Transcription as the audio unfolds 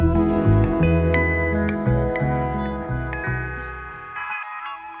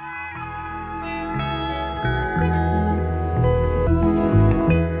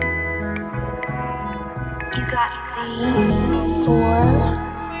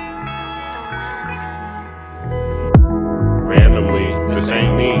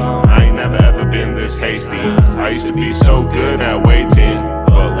tasty. I used to be so good at waiting,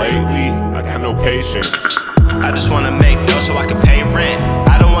 but lately I got no patience. I just wanna make dough so I can pay rent.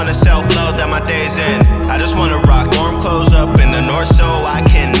 I don't wanna self-load that my day's in. I just wanna rock warm clothes up in the north so I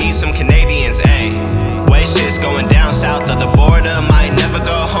can meet some Canadians, ayy. Way shit's going down south of the border, might never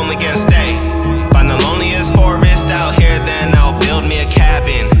go home again, stay. Find the loneliest forest out here, then I'll build me a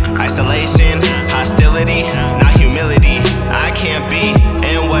cabin. Isolation, hostility, not humility. I can't be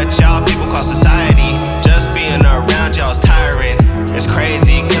in what y'all people call society. Just being around y'all's tiring. It's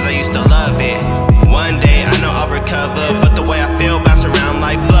crazy cause I used to love it. One day I know I'll recover, but the way I feel bounce around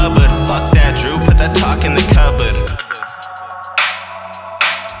like blood. But fuck that, Drew, put that talk in the cupboard.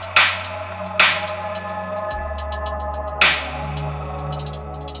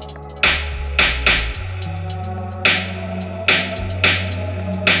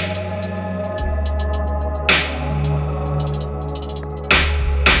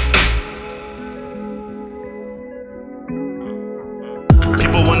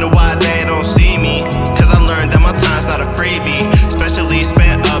 People wonder why they don't see me, cause I learned that my time's not a freebie. Especially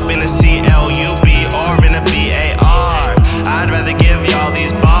spent up in a CLUB or in a BAR. I'd rather give y'all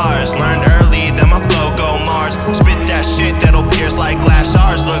these bars. Learned early that my flow go Mars. Spit that shit that'll pierce like glass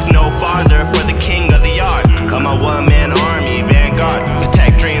shards. Look no farther for the king of the yard. Of my one-man army, vanguard.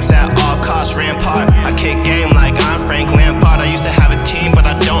 Protect dreams at all costs, rampart. I kick game like I'm Frank Lampard. I used to have a team, but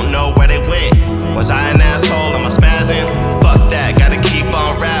I don't know where they went. Was I an asshole? Am I spazzing? Fuck that, gotta keep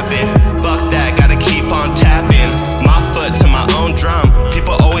on rapping. Fuck that, gotta keep on tapping. My foot to my own drum.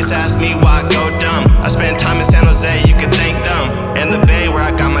 People always ask me why I go dumb. I spend time in San Jose, you can thank them. In the Bay where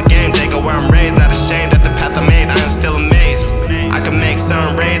I got my game, they go where I'm raised. Not ashamed at the path I made, I am still amazed. I can make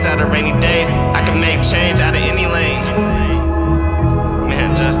sun rays out of rainy days. I can make change out of any lane.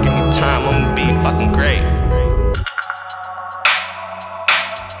 Man, just give me time, I'm gonna be fucking great.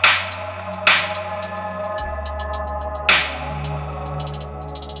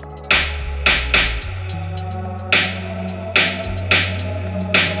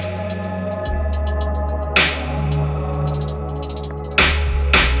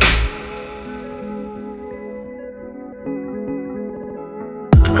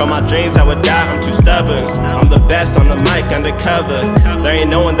 From my dreams I would die, I'm too stubborn. I'm the best on the mic, undercover. There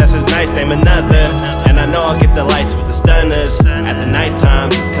ain't no one that's as nice, name another. And I know I'll get the lights with the stunners at the nighttime,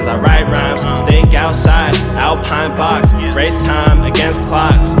 cause I write rhymes. Think outside, alpine box. Race time against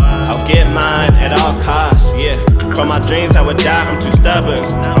clocks. I'll get mine at all costs, yeah. From my dreams I would die, I'm too stubborn.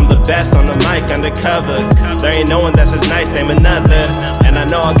 I'm the best on the mic, undercover. There ain't no one that's as nice, name another. And I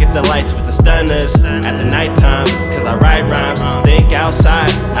know I'll get the lights with the stunners at the nighttime, cause I write rhymes. Think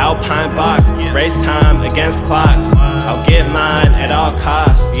outside, alpine box. Race time against clocks. I'll get mine at all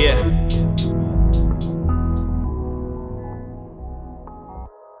costs, yeah.